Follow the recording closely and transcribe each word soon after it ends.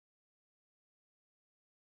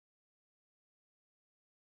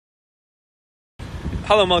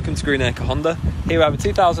Hello and welcome to Greenacre Honda. Here we have a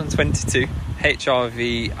 2022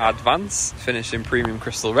 HR-V Advance, finished in premium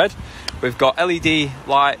crystal red. We've got LED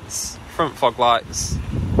lights, front fog lights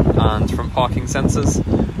and front parking sensors.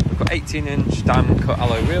 We've got 18-inch diamond cut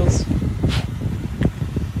alloy wheels.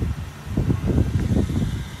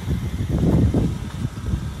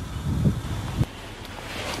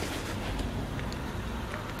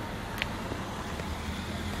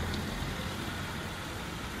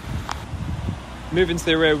 Moving to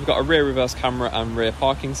the rear, we've got a rear reverse camera and rear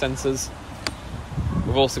parking sensors.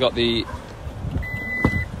 We've also got the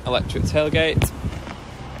electric tailgate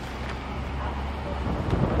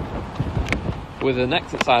with an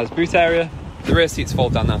exit size boot area. The rear seats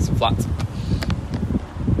fold down nice and flat.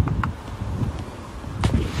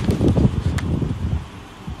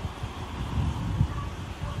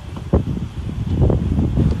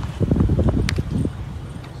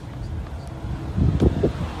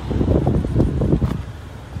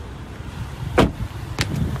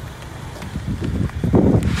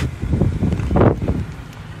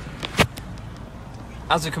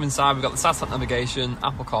 As we come inside, we've got the satellite navigation,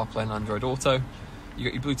 Apple CarPlay and Android Auto.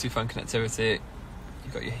 You've got your Bluetooth phone connectivity,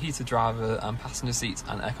 you've got your heated driver and passenger seats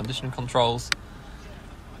and air conditioning controls.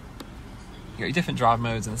 You've got your different drive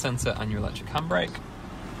modes in the centre and your electric handbrake.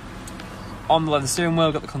 On the leather steering wheel,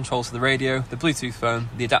 we've got the controls for the radio, the Bluetooth phone,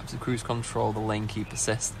 the adaptive cruise control, the lane keep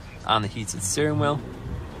assist and the heated steering wheel.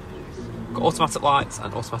 We've got automatic lights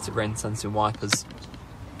and automatic rain sensing wipers.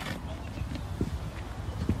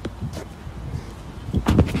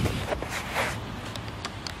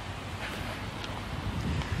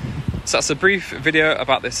 So that's a brief video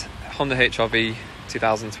about this Honda HR-V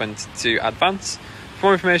 2022 Advance. For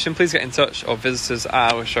more information, please get in touch or visit us at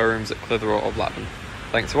our showrooms at Clitheroe or Blackburn.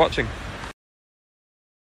 Thanks for watching.